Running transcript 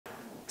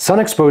Sun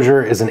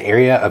exposure is an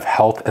area of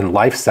health and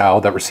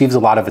lifestyle that receives a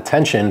lot of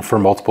attention for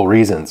multiple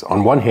reasons.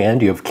 On one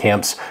hand, you have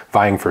camps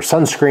vying for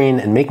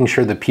sunscreen and making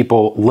sure that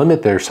people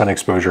limit their sun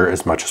exposure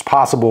as much as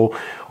possible,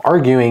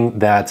 arguing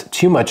that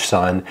too much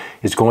sun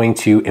is going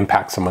to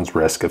impact someone's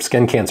risk of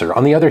skin cancer.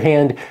 On the other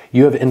hand,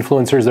 you have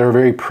influencers that are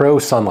very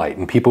pro-sunlight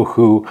and people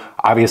who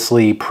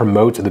obviously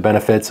promote the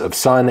benefits of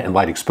sun and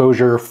light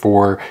exposure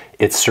for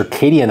its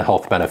circadian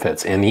health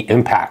benefits and the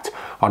impact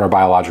on our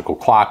biological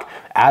clock,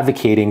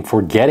 advocating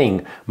for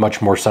getting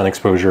much more sun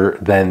exposure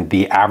than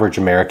the average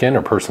American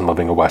or person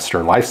living a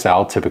Western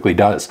lifestyle typically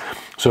does.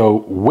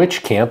 So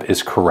which camp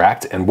is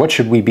correct and what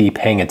should we be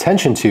paying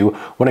attention to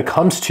when it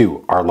comes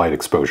to our light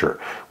exposure?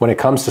 When it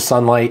comes to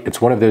sunlight,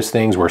 it's one of those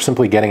things where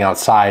simply getting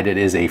outside, it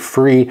is a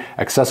free,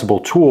 accessible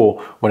tool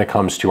when it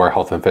comes to our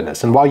health and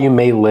fitness. And while you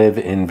may live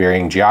in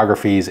varying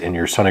geographies and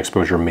your sun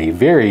exposure may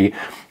vary,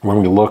 when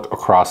we look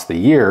across the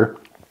year,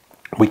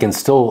 we can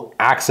still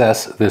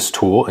access this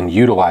tool and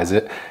utilize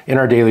it in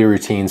our daily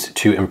routines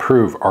to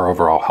improve our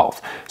overall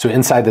health. So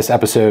inside this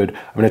episode,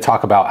 I'm going to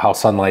talk about how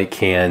sunlight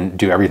can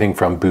do everything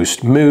from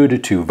boost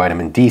mood to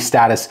vitamin D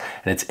status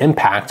and its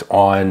impact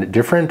on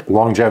different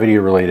longevity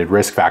related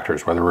risk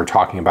factors, whether we're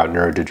talking about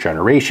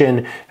neurodegeneration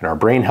and our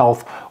brain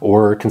health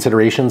or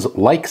considerations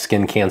like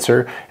skin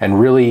cancer,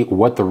 and really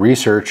what the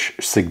research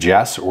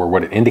suggests or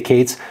what it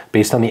indicates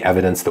based on the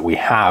evidence that we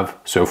have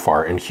so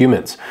far in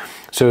humans.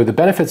 So the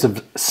benefits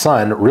of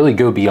sun really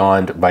go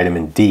beyond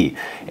vitamin D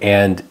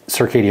and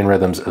circadian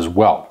rhythms as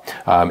well,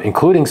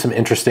 including some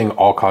interesting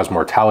all-cause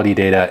mortality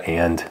data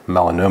and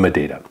melanoma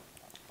data.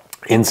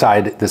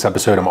 Inside this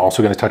episode, I'm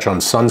also going to touch on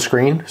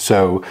sunscreen.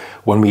 So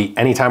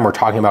anytime we're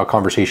talking about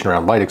conversation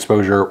around light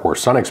exposure or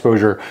sun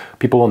exposure,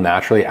 people will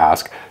naturally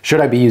ask,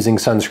 should I be using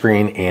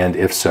sunscreen? And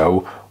if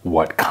so,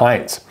 what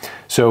kinds?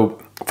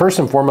 So first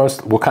and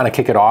foremost, we'll kind of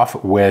kick it off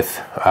with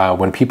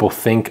when people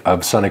think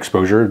of sun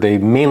exposure, they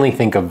mainly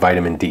think of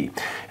vitamin D.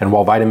 And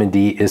while vitamin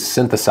D is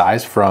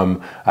synthesized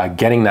from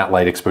getting that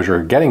light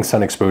exposure, getting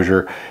sun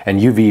exposure, and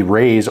UV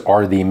rays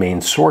are the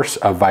main source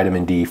of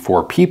vitamin D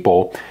for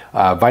people,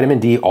 vitamin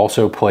D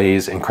also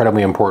plays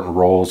incredibly important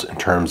roles in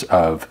terms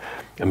of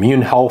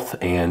immune health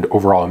and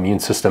overall immune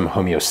system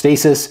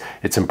homeostasis.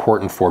 It's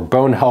important for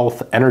bone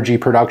health, energy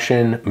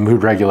production,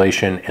 mood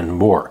regulation, and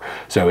more.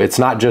 So it's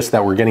not just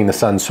that we're getting the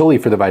sun solely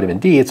for the vitamin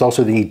D, it's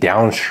also the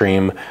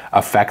downstream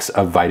effects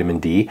of vitamin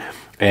D.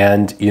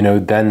 And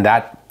then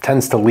that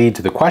tends to lead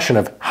to the question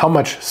of how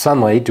much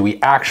sunlight do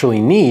we actually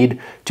need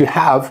to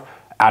have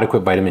adequate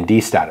vitamin D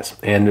status.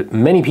 And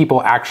many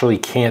people actually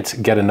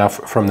can't get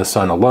enough from the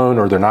sun alone,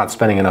 or they're not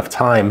spending enough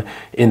time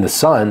in the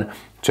sun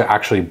to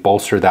actually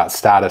bolster that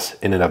status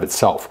in and of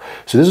itself.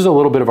 So this is a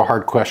little bit of a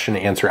hard question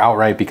to answer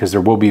outright because there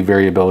will be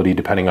variability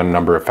depending on a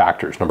number of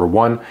factors. Number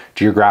one,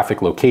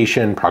 geographic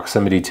location,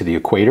 proximity to the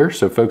equator.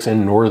 So folks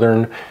in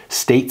northern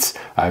states,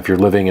 if you're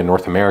living in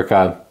North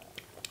America,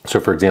 so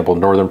for example,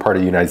 northern part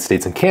of the United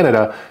States and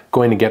Canada,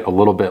 going to get a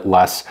little bit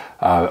less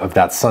of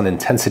that sun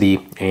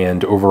intensity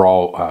and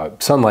overall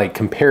sunlight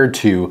compared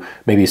to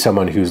maybe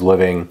someone who's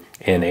living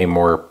in a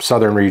more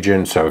southern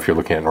region. So if you're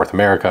looking at North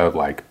America,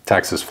 like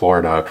Texas,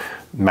 Florida,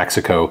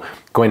 Mexico,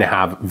 going to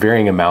have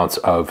varying amounts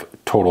of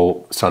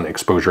total sun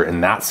exposure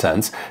in that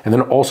sense. And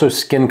then also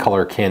skin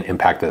color can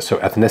impact this. So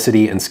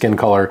ethnicity and skin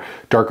color,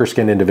 darker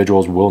skinned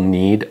individuals will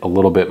need a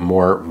little bit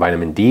more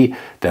vitamin D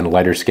than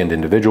lighter skinned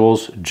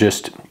individuals,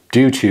 just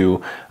due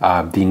to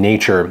the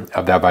nature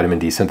of that vitamin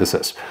D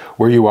synthesis.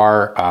 Where you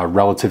are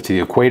relative to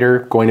the equator,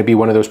 going to be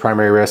one of those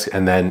primary risks,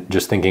 and then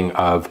just thinking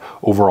of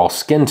overall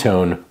skin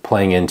tone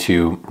playing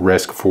into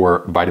risk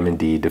for vitamin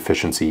D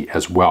deficiency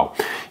as well.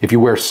 If you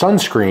wear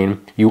sunscreen,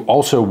 you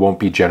also won't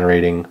be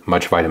generating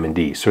much vitamin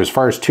D. So as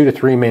far as 2 to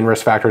 3 main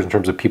risk factors in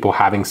terms of people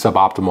having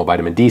suboptimal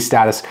vitamin D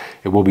status,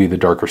 it will be the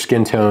darker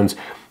skin tones,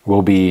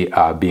 will be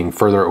being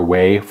further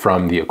away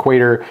from the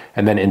equator,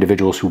 and then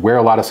individuals who wear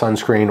a lot of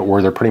sunscreen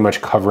or they're pretty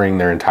much covering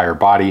their entire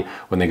body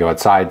when they go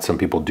outside. Some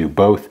people do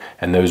both,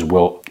 and those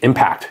will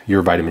impact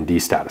your vitamin D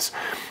status.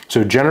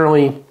 So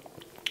generally,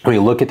 when we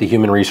look at the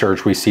human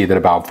research, we see that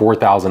about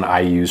 4,000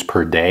 IUs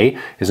per day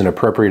is an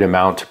appropriate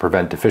amount to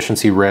prevent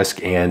deficiency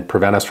risk and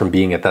prevent us from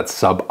being at that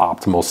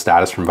suboptimal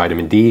status from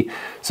vitamin D.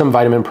 Some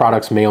vitamin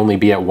products may only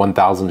be at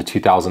 1,000 to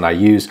 2,000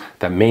 IUs.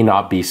 That may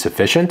not be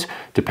sufficient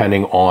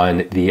depending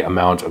on the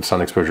amount of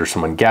sun exposure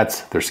someone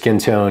gets, their skin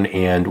tone,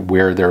 and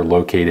where they're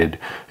located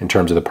in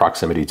terms of the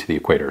proximity to the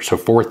equator. So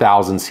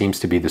 4,000 seems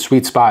to be the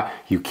sweet spot.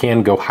 You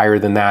can go higher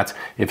than that.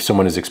 If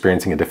someone is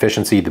experiencing a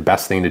deficiency, the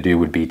best thing to do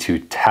would be to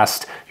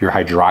test your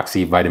hydroxy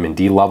vitamin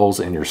D levels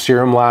in your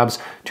serum labs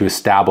to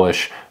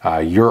establish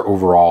your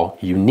overall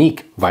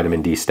unique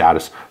vitamin D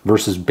status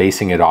versus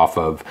basing it off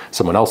of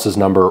someone else's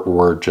number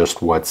or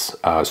just what's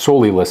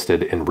solely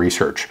listed in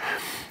research.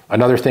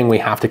 Another thing we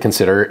have to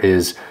consider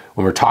is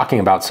when we're talking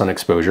about sun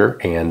exposure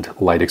and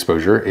light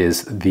exposure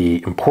is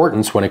the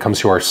importance when it comes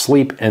to our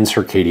sleep and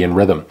circadian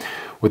rhythm.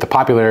 With the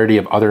popularity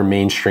of other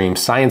mainstream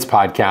science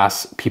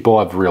podcasts, people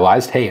have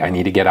realized, hey, I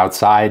need to get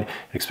outside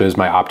and expose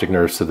my optic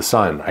nerves to the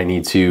sun. I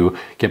need to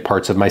get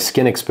parts of my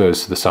skin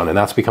exposed to the sun. And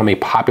that's become a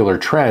popular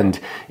trend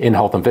in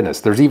health and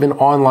fitness. There's even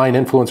online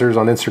influencers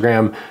on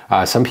Instagram.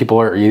 Some people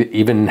are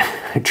even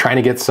trying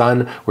to get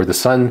sun where the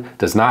sun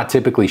does not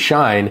typically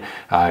shine.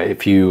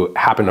 If you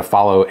happen to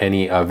follow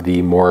any of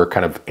the more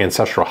kind of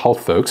ancestral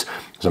health folks,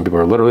 some people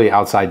are literally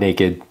outside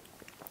naked,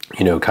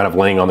 you know, kind of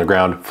laying on the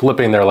ground,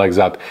 flipping their legs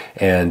up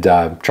and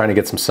trying to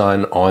get some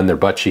sun on their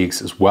butt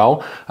cheeks as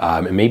well,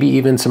 and maybe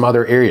even some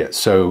other areas.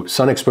 So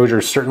sun exposure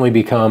has certainly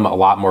become a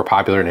lot more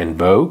popular and in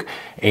vogue,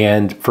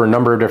 and for a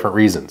number of different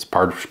reasons,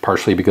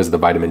 partially because of the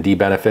vitamin D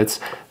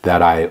benefits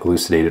that I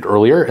elucidated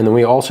earlier. And then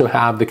we also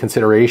have the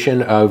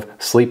consideration of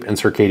sleep and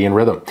circadian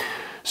rhythm.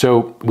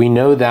 So we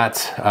know that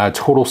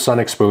total sun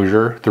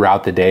exposure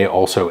throughout the day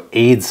also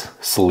aids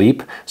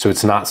sleep. So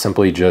it's not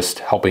simply just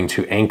helping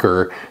to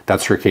anchor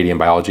that circadian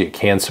biology, it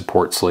can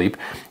support sleep.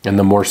 And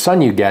the more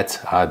sun you get,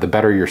 the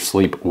better your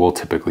sleep will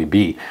typically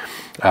be.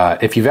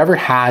 If you've ever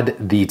had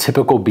the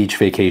typical beach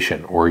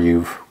vacation, or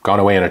you've gone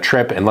away on a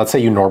trip, and let's say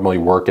you normally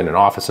work in an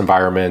office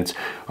environment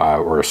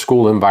or a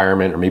school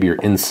environment, or maybe you're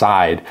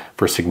inside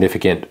for a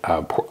significant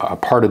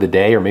part of the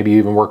day, or maybe you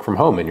even work from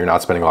home and you're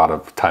not spending a lot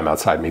of time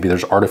outside. Maybe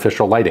there's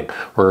artificial lighting,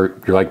 or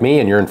you're like me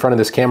and you're in front of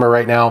this camera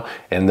right now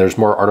and there's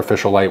more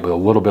artificial light with a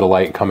little bit of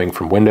light coming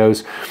from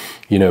windows.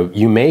 You know,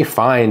 you may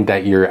find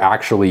that you're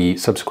actually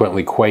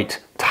subsequently quite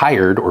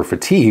tired or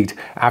fatigued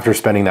after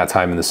spending that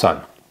time in the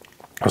sun.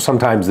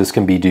 Sometimes this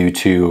can be due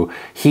to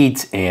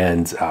heat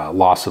and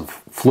loss of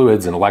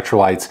fluids and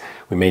electrolytes.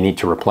 We may need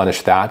to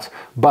replenish that,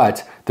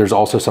 but there's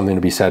also something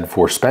to be said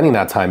for spending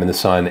that time in the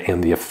sun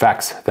and the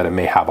effects that it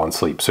may have on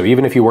sleep. So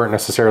even if you weren't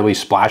necessarily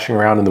splashing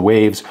around in the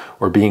waves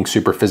or being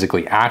super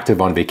physically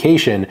active on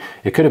vacation,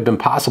 it could have been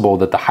possible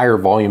that the higher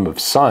volume of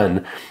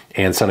sun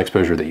and sun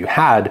exposure that you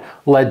had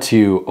led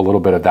to a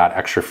little bit of that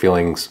extra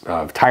feelings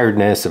of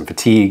tiredness and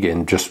fatigue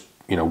and just,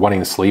 you know, wanting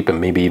to sleep and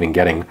maybe even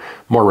getting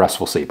more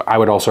restful sleep. I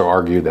would also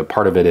argue that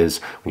part of it is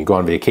when you go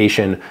on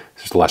vacation,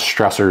 there's less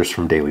stressors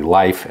from daily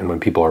life, and when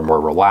people are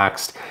more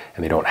relaxed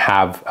and they don't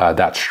have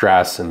that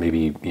stress, and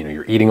maybe, you know,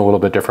 you're eating a little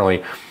bit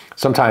differently,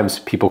 sometimes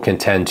people can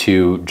tend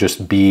to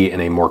just be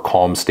in a more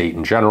calm state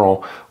in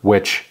general,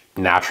 which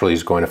naturally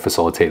is going to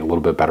facilitate a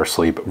little bit better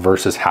sleep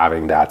versus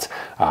having that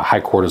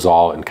high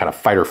cortisol and kind of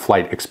fight or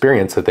flight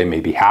experience that they may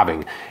be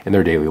having in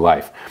their daily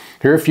life.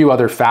 Here are a few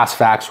other fast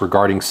facts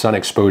regarding sun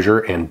exposure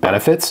and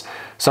benefits.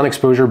 Sun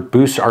exposure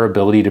boosts our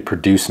ability to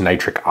produce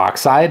nitric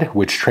oxide,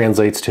 which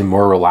translates to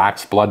more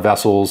relaxed blood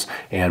vessels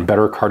and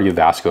better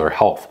cardiovascular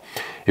health.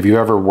 If you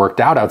ever worked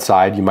out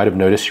outside, you might have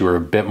noticed you were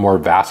a bit more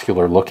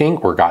vascular looking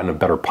or gotten a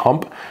better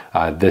pump.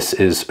 This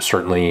is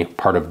certainly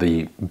part of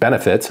the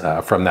benefit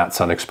from that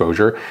sun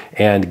exposure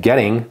and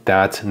getting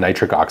that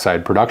nitric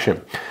oxide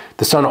production.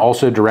 The sun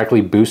also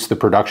directly boosts the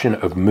production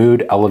of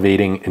mood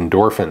elevating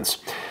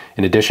endorphins.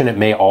 In addition, it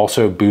may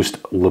also boost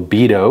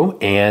libido,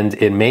 and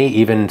it may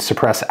even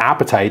suppress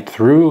appetite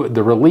through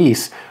the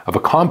release of a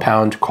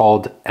compound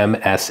called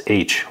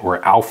MSH,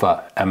 or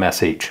alpha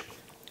MSH.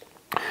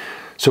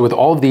 So with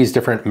all of these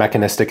different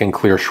mechanistic and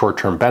clear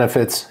short-term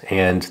benefits,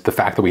 and the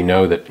fact that we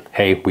know that,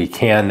 hey, we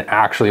can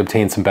actually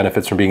obtain some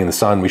benefits from being in the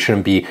sun, we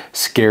shouldn't be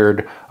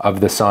scared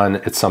of the sun.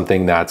 It's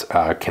something that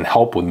can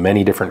help with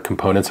many different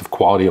components of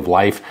quality of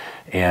life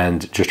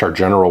and just our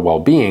general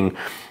well-being.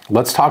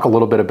 Let's talk a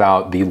little bit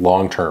about the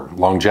long-term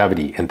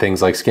longevity and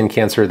things like skin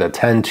cancer that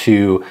tend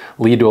to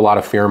lead to a lot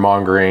of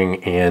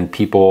fear-mongering and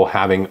people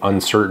having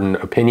uncertain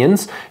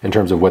opinions in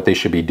terms of what they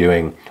should be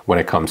doing when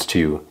it comes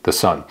to the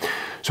sun.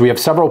 So we have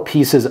several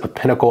pieces of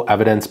pinnacle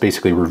evidence,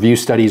 basically review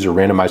studies or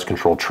randomized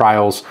controlled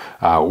trials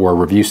or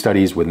review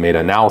studies with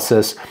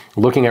meta-analysis,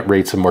 looking at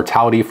rates of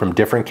mortality from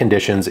different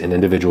conditions in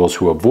individuals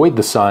who avoid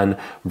the sun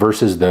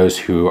versus those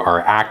who are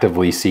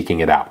actively seeking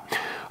it out.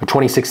 A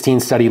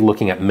 2016 study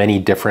looking at many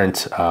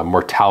different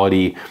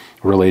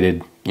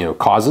mortality-related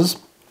causes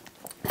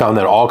found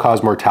that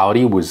all-cause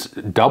mortality was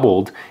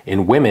doubled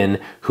in women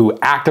who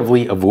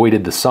actively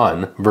avoided the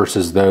sun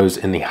versus those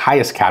in the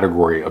highest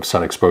category of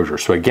sun exposure.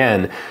 So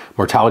again,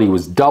 mortality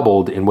was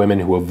doubled in women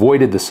who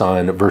avoided the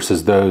sun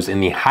versus those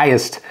in the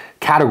highest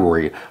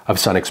category of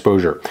sun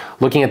exposure.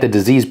 Looking at the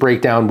disease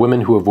breakdown,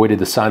 women who avoided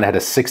the sun had a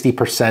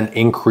 60%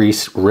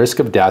 increased risk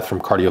of death from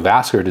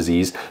cardiovascular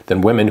disease than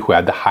women who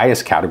had the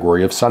highest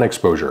category of sun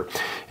exposure.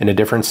 In a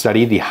different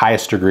study, the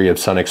highest degree of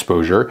sun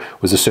exposure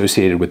was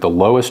associated with the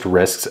lowest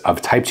risks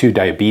of type 2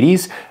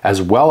 diabetes,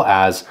 as well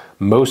as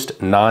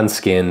most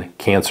non-skin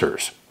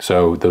cancers.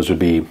 So those would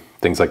be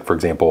things like, for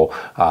example,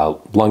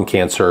 lung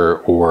cancer,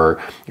 or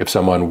if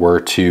someone were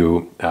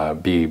to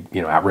be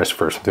at risk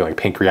for something like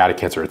pancreatic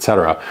cancer,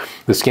 etc.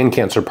 The skin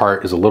cancer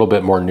part is a little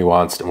bit more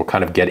nuanced, and we'll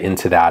kind of get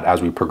into that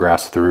as we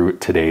progress through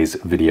today's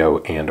video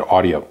and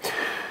audio.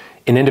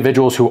 In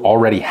individuals who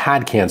already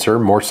had cancer,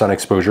 more sun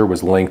exposure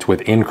was linked with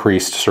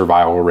increased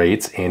survival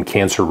rates and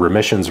cancer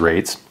remissions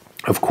rates.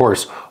 of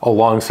course,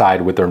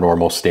 alongside with their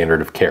normal standard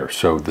of care.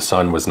 So the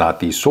sun was not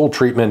the sole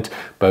treatment,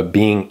 but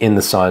being in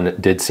the sun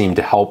did seem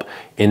to help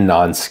in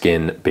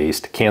non-skin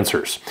based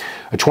cancers.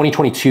 A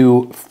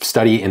 2022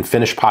 study in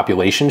Finnish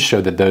populations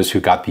showed that those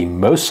who got the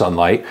most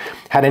sunlight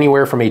had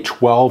anywhere from a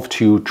 12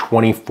 to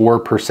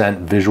 24%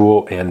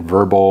 visual and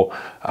verbal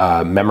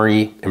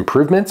memory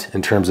improvement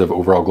in terms of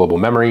overall global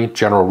memory,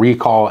 general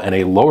recall, and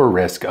a lower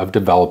risk of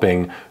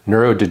developing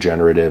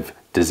neurodegenerative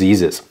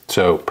diseases.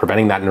 So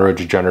preventing that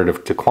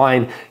neurodegenerative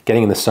decline,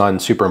 getting in the sun,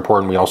 super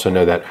important. We also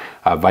know that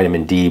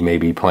vitamin D may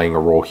be playing a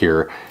role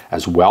here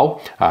as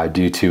well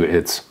due to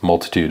its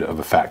multitude of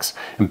effects.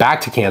 And back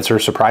to cancer,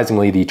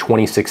 surprisingly, the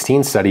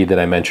 2016 study that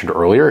I mentioned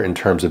earlier in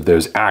terms of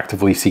those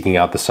actively seeking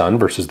out the sun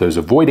versus those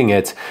avoiding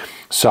it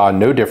saw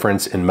no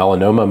difference in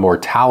melanoma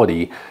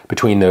mortality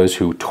between those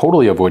who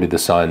totally avoided the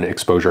sun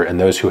exposure and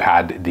those who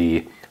had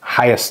the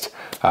highest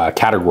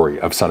category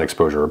of sun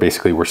exposure, or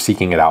basically were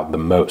seeking it out the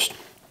most.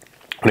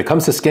 When it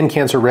comes to skin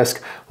cancer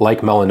risk,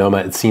 like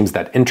melanoma, it seems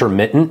that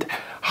intermittent,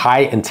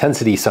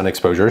 high-intensity sun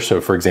exposure, so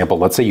for example,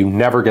 let's say you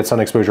never get sun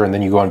exposure and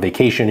then you go on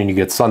vacation and you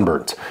get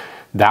sunburnt,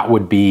 that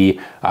would be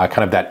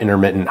kind of that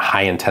intermittent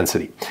high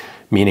intensity.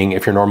 Meaning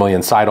if you're normally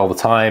inside all the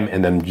time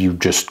and then you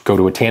just go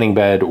to a tanning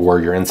bed, or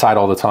you're inside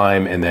all the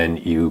time and then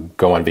you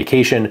go on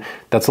vacation,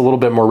 that's a little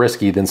bit more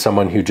risky than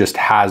someone who just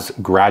has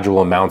gradual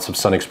amounts of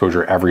sun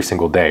exposure every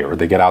single day, or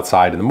they get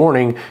outside in the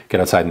morning,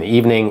 get outside in the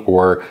evening,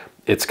 or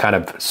it's kind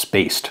of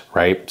spaced,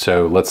 right?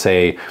 So let's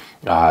say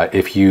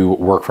if you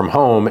work from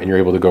home and you're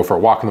able to go for a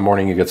walk in the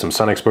morning, you get some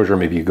sun exposure,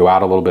 maybe you go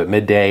out a little bit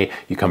midday,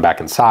 you come back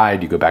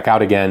inside, you go back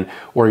out again,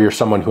 or you're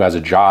someone who has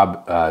a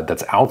job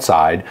that's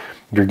outside,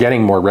 you're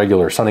getting more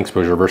regular sun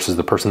exposure versus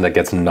the person that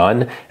gets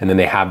none, and then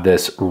they have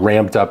this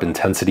ramped up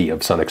intensity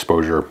of sun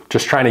exposure.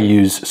 Just trying to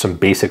use some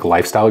basic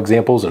lifestyle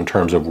examples in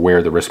terms of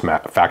where the risk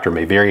factor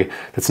may vary.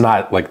 It's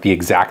not like the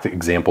exact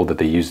example that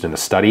they used in a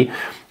study,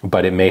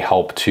 but it may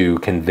help to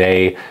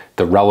convey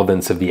the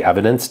relevance of the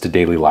evidence to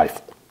daily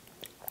life.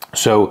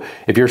 So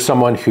if you're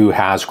someone who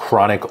has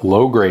chronic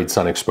low-grade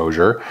sun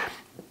exposure,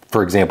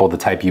 for example, the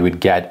type you would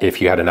get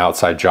if you had an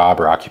outside job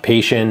or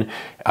occupation,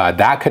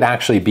 that could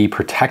actually be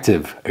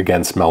protective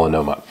against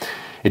melanoma.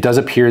 It does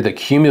appear that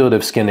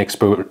cumulative skin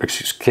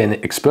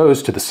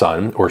exposed to the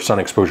sun, or sun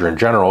exposure in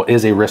general,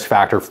 is a risk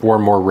factor for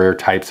more rare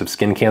types of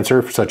skin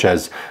cancer, such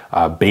as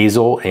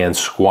basal and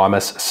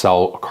squamous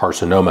cell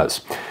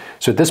carcinomas.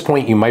 So at this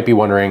point, you might be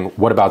wondering,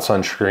 what about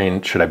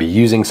sunscreen? Should I be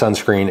using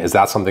sunscreen? Is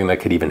that something that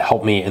could even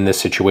help me in this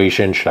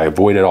situation? Should I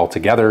avoid it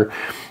altogether?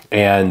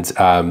 And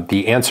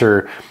the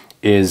answer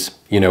is,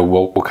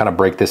 we'll kind of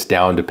break this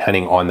down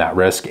depending on that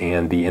risk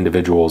and the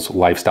individual's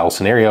lifestyle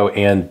scenario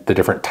and the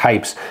different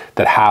types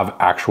that have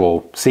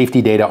actual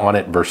safety data on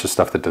it versus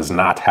stuff that does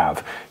not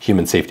have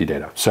human safety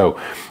data. So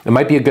it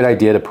might be a good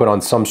idea to put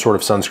on some sort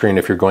of sunscreen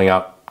if you're going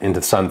out into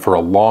the sun for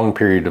a long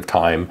period of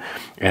time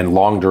and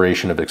long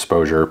duration of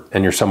exposure,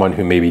 and you're someone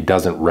who maybe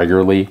doesn't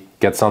regularly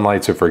get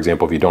sunlight. So for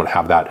example, if you don't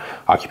have that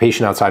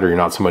occupation outside, or you're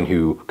not someone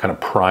who kind of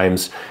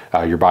primes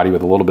your body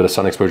with a little bit of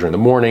sun exposure in the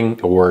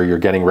morning, or you're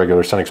getting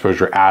regular sun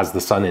exposure as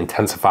the sun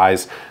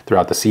intensifies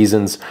throughout the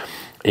seasons.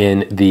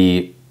 In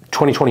the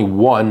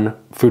 2021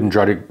 Food and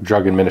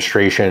Drug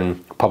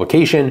Administration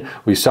publication,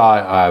 we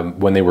saw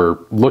when they were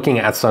looking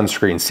at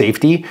sunscreen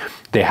safety,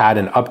 they had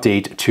an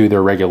update to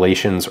their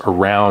regulations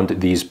around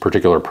these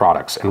particular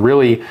products. And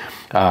really,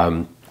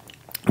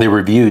 they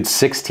reviewed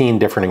 16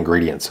 different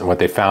ingredients, and what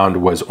they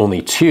found was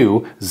only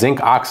 2,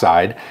 zinc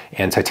oxide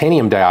and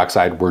titanium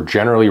dioxide, were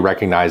generally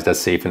recognized as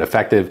safe and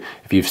effective.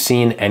 If you've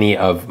seen any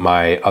of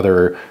my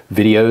other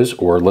videos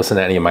or listen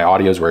to any of my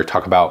audios where I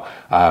talk about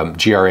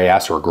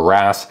GRAS or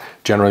GRAS,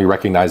 generally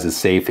recognized as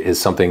safe, is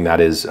something that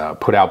is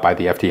put out by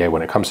the FDA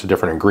when it comes to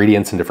different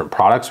ingredients and different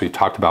products. We've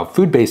talked about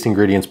food-based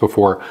ingredients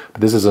before, but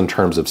this is in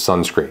terms of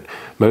sunscreen.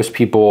 Most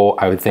people,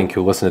 I would think,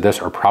 who listen to this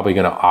are probably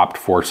going to opt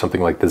for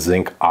something like the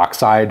zinc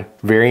oxide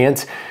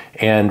variant.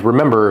 And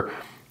remember,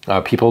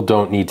 people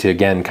don't need to,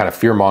 again, kind of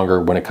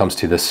fearmonger when it comes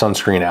to the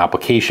sunscreen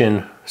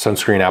application.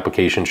 Sunscreen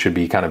application should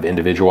be kind of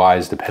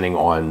individualized depending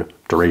on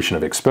duration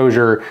of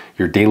exposure,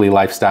 your daily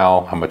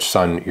lifestyle, how much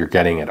sun you're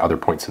getting at other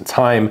points in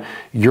time,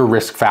 your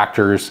risk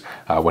factors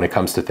when it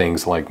comes to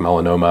things like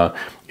melanoma,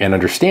 and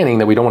understanding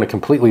that we don't want to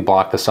completely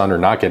block the sun or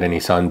not get any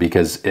sun,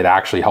 because it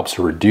actually helps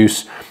to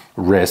reduce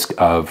risk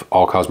of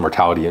all-cause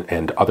mortality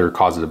and other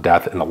causes of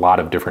death in a lot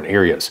of different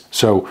areas.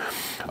 So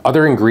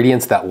other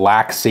ingredients that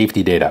lack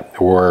safety data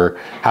or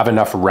have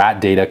enough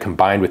rat data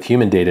combined with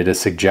human data to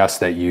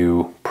suggest that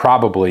you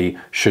probably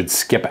should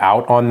skip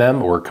out on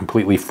them or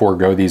completely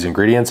forego these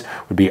ingredients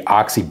would be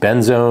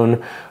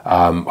oxybenzone,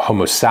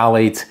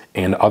 homosalate,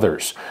 and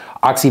others.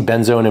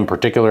 Oxybenzone in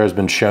particular has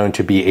been shown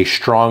to be a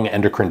strong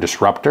endocrine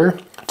disruptor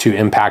to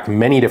impact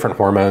many different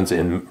hormones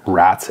in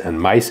rats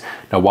and mice.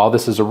 Now, while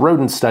this is a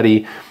rodent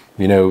study,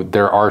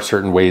 there are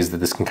certain ways that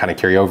this can kind of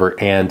carry over.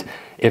 And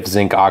if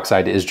zinc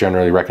oxide is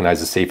generally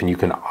recognized as safe and you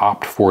can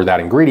opt for that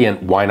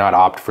ingredient, why not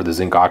opt for the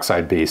zinc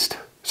oxide based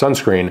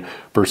sunscreen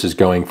versus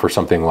going for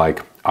something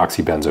like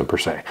oxybenzone per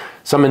se.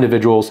 Some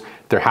individuals,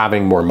 they're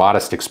having more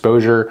modest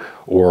exposure,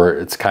 or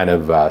it's kind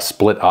of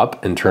split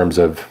up in terms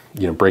of,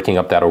 breaking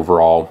up that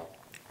overall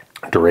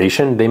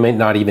duration. They may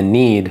not even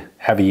need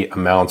heavy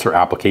amounts or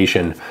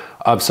application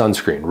of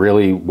sunscreen.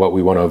 Really, what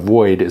we want to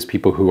avoid is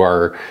people who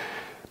are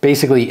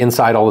basically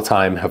inside all the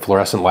time, have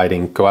fluorescent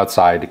lighting, go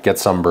outside, get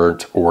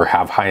sunburnt, or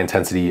have high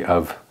intensity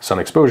of sun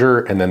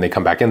exposure, and then they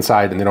come back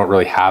inside and they don't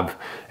really have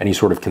any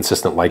sort of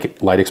consistent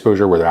light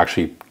exposure where they're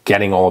actually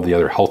getting all of the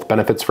other health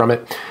benefits from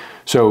it.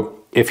 So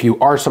if you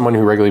are someone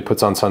who regularly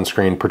puts on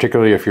sunscreen,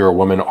 particularly if you're a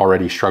woman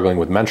already struggling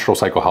with menstrual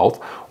cycle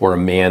health or a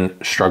man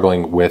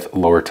struggling with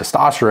lower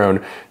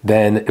testosterone,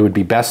 then it would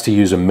be best to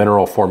use a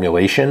mineral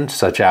formulation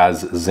such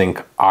as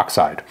zinc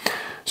oxide.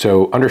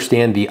 So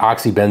understand the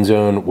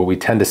oxybenzone, what we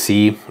tend to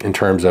see in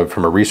terms of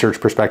from a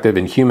research perspective,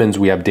 in humans,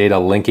 we have data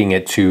linking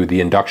it to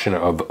the induction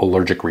of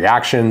allergic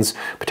reactions,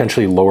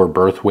 potentially lower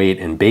birth weight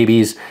in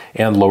babies,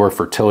 and lower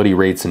fertility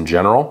rates in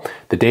general.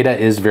 The data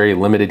is very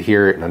limited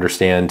here, and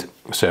understand,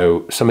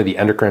 so some of the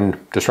endocrine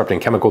disrupting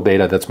chemical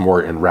data, that's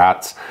more in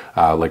rats,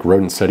 like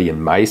rodent study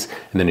in mice.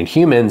 And then in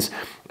humans,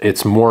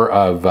 it's more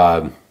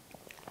of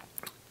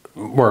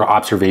more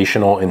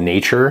observational in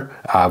nature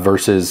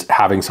versus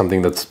having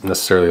something that's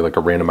necessarily like a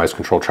randomized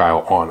controlled trial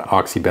on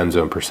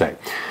oxybenzone per se.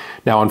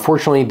 Now,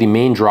 unfortunately, the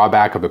main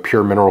drawback of a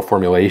pure mineral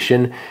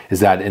formulation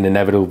is that it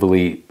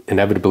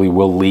inevitably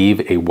will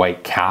leave a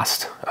white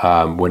cast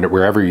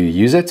wherever you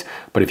use it.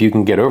 But if you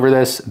can get over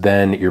this,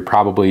 then you're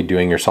probably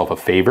doing yourself a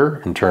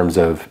favor in terms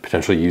of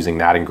potentially using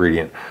that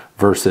ingredient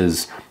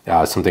versus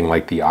something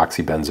like the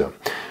oxybenzone.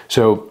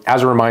 So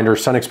as a reminder,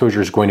 sun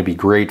exposure is going to be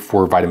great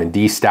for vitamin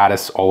D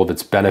status, all of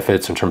its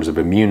benefits in terms of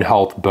immune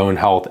health, bone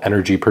health,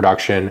 energy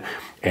production,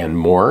 and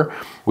more.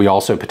 We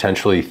also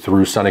potentially,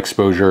 through sun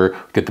exposure,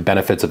 get the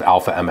benefits of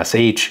alpha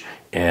MSH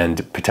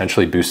and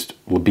potentially boost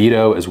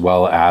libido as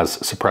well as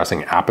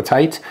suppressing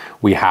appetite.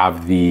 We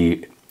have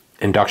the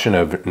induction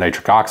of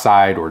nitric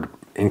oxide or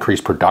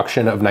increased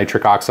production of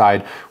nitric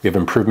oxide. We have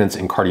improvements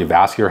in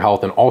cardiovascular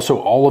health and also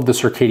all of the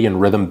circadian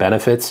rhythm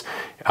benefits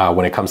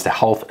when it comes to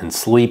health and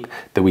sleep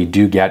that we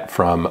do get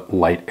from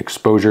light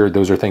exposure.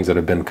 Those are things that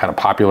have been kind of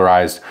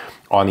popularized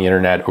on the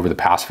internet over the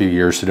past few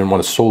years. So I didn't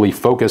want to solely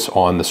focus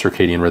on the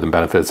circadian rhythm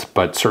benefits,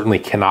 but certainly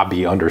cannot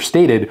be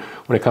understated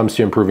when it comes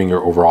to improving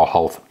your overall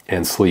health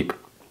and sleep.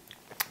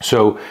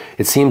 So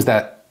it seems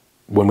that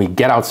when we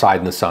get outside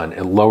in the sun,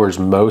 it lowers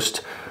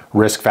most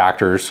risk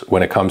factors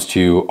when it comes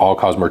to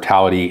all-cause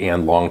mortality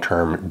and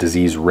long-term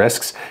disease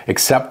risks,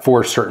 except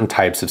for certain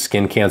types of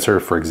skin cancer.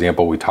 For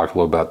example, we talked a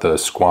little about the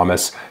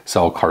squamous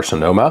cell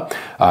carcinoma.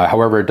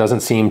 However, it doesn't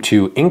seem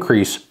to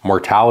increase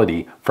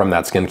mortality from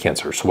that skin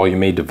cancer. So while you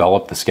may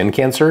develop the skin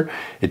cancer,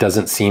 it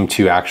doesn't seem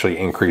to actually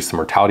increase the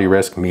mortality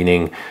risk,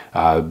 meaning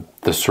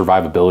the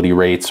survivability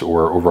rates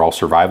or overall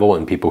survival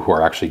in people who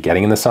are actually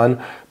getting in the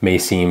sun may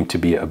seem to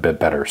be a bit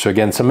better. So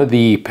again, some of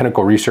the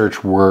pinnacle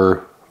research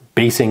we're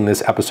basing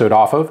this episode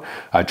off of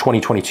a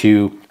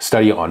 2022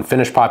 study on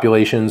Finnish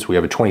populations. We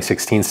have a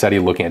 2016 study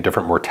looking at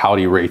different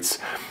mortality rates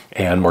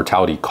and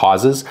mortality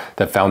causes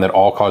that found that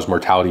all-cause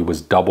mortality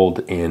was doubled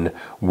in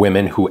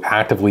women who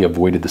actively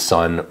avoided the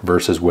sun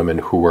versus women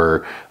who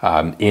were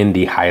in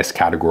the highest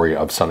category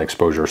of sun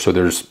exposure. So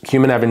there's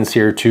human evidence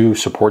here to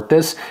support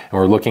this, and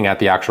we're looking at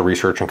the actual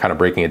research and kind of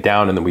breaking it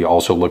down. And then we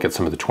also look at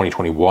some of the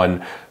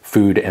 2021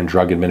 Food and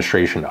Drug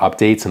Administration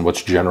updates and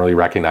what's generally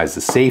recognized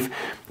as safe.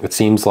 It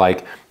seems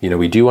like,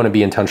 we do want to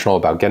be intentional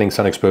about getting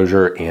sun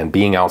exposure, and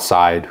being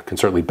outside can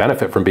certainly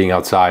benefit from being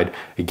outside.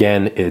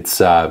 Again,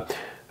 it's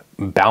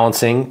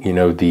balancing,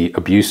 the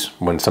abuse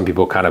when some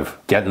people kind of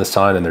get in the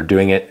sun and they're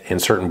doing it in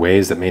certain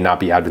ways that may not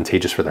be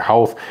advantageous for their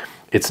health.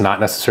 It's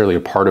not necessarily a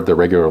part of their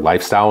regular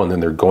lifestyle, and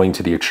then they're going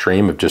to the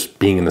extreme of just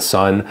being in the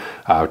sun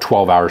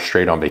 12 hours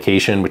straight on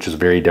vacation, which is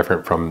very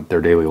different from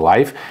their daily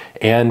life.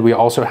 And we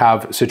also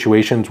have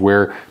situations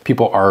where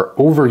people are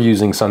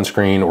overusing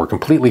sunscreen or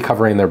completely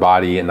covering their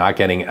body and not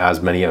getting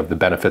as many of the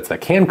benefits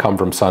that can come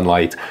from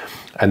sunlight.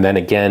 And then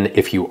again,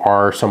 if you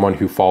are someone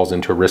who falls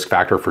into a risk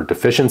factor for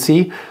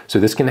deficiency, so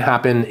this can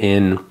happen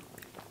in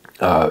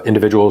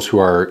individuals who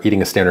are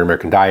eating a standard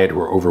American diet, who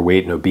are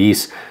overweight and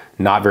obese,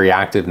 not very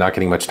active, not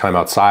getting much time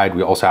outside.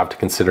 We also have to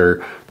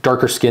consider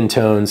darker skin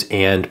tones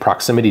and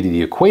proximity to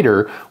the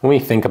equator when we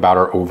think about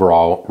our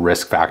overall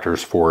risk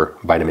factors for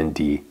vitamin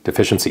D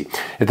deficiency.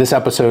 If this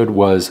episode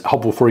was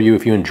helpful for you,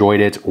 if you enjoyed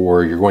it,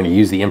 or you're going to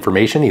use the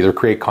information, either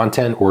create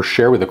content or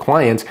share with a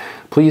client,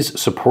 please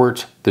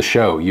support the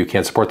show. You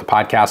can support the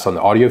podcast on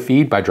the audio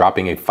feed by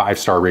dropping a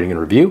 5-star rating and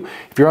review.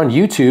 If you're on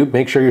YouTube,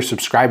 make sure you're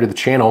subscribed to the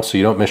channel so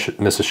you don't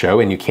miss a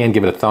show, and you can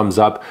give it a thumbs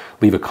up,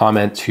 leave a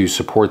comment to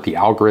support the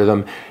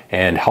algorithm,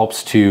 and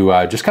helps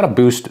to just kind of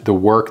boost the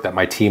work that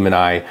my team and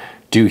I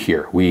do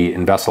here. We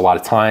invest a lot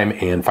of time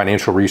and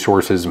financial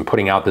resources in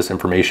putting out this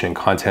information and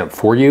content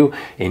for you,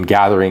 in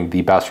gathering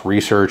the best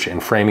research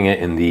and framing it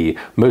in the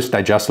most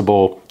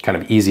digestible, kind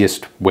of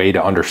easiest way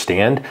to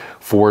understand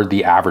for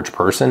the average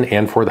person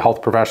and for the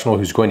health professional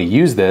who's going to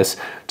use this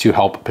to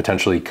help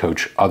potentially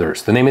coach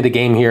others. The name of the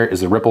game here is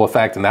the ripple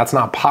effect, and that's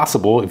not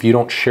possible if you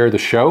don't share the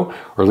show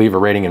or leave a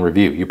rating and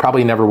review. You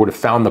probably never would have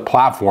found the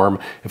platform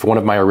if one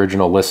of my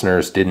original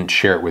listeners didn't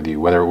share it with you,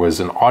 whether it was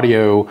an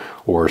audio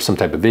or some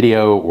type of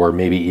video, or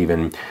maybe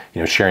even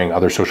sharing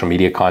other social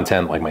media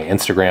content like my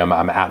Instagram.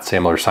 I'm at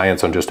Sam Miller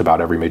Science on just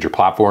about every major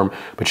platform,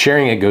 but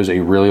sharing it goes a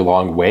really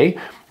long way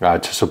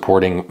to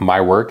supporting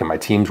my work and my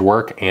team's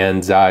work,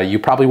 and you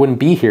probably wouldn't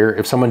be here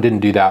if someone didn't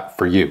do that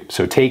for you.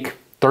 So take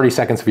 30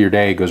 seconds of your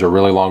day. It goes a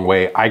really long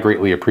way. I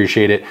greatly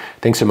appreciate it.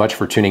 Thanks so much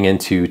for tuning in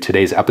to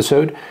today's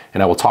episode,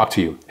 and I will talk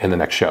to you in the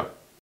next show.